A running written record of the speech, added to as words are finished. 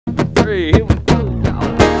3. Here we go, y'all.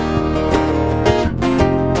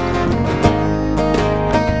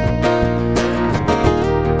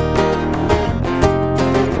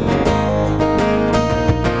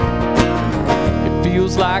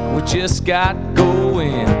 Feels like we just got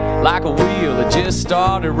going, like a wheel that just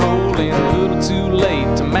started rolling. A little too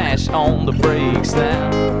late to mash on the brakes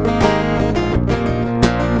now.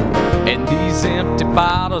 And these empty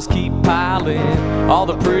bottles keep piling, all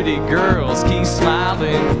the pretty girls keep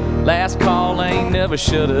smiling. Last call ain't never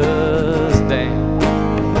shut us down.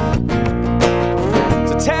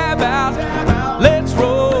 So tab out, let's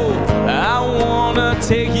roll. I wanna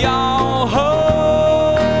take y'all home.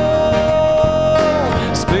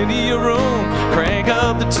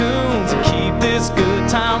 The tunes and keep this good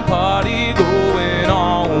time party going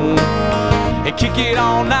on, and kick it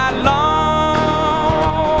all night long.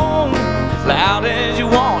 Loud as you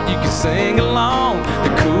want, you can sing along. The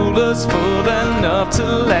cooler's full enough to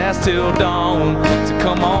last till dawn. So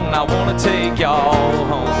come on, I wanna take y'all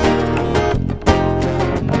home.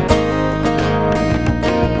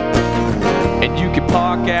 And you can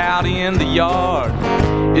park out in the yard.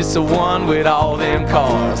 It's the one with all them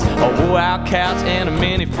cars, a wore-out couch and a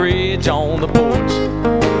mini fridge on the porch.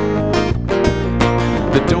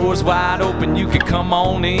 The door's wide open, you can come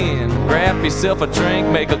on in. Grab yourself a drink,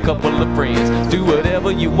 make a couple of friends. Do whatever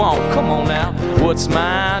you want, come on now. What's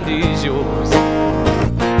mine is yours.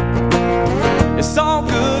 It's all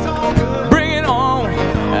good, bring it on.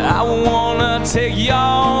 I wanna take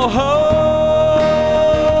y'all home.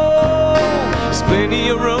 There's plenty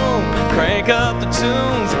of room, crank up the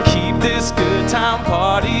tunes and keep this good time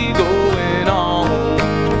party going on,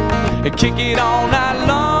 and kick it all night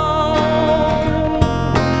long.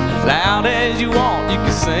 Loud as you want, you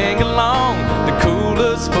can sing along. The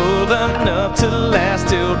cooler's full enough to last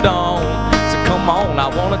till dawn. So come on, I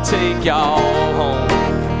wanna take y'all home.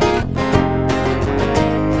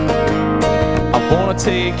 I wanna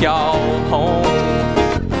take y'all home.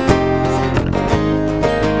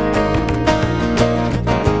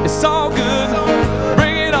 It's all good,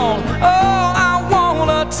 bring it on. Oh, I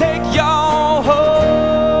wanna take y'all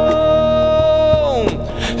home.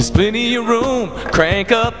 There's plenty of room,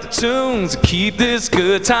 crank up the tunes, keep this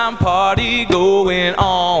good time party going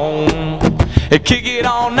on, and kick it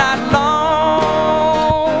all night long.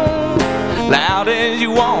 Loud as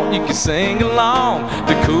you want, you can sing along.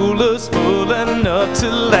 The cooler's full enough to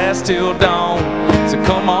last till dawn. So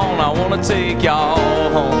come on, I wanna take y'all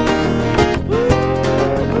home.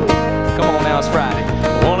 It's Friday.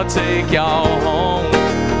 I wanna take y'all home.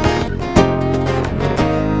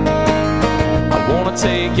 I wanna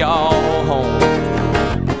take y'all home.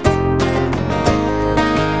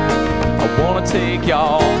 I wanna take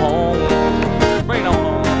y'all home. Bring it on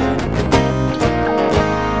home.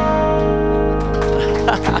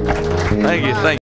 Thank you.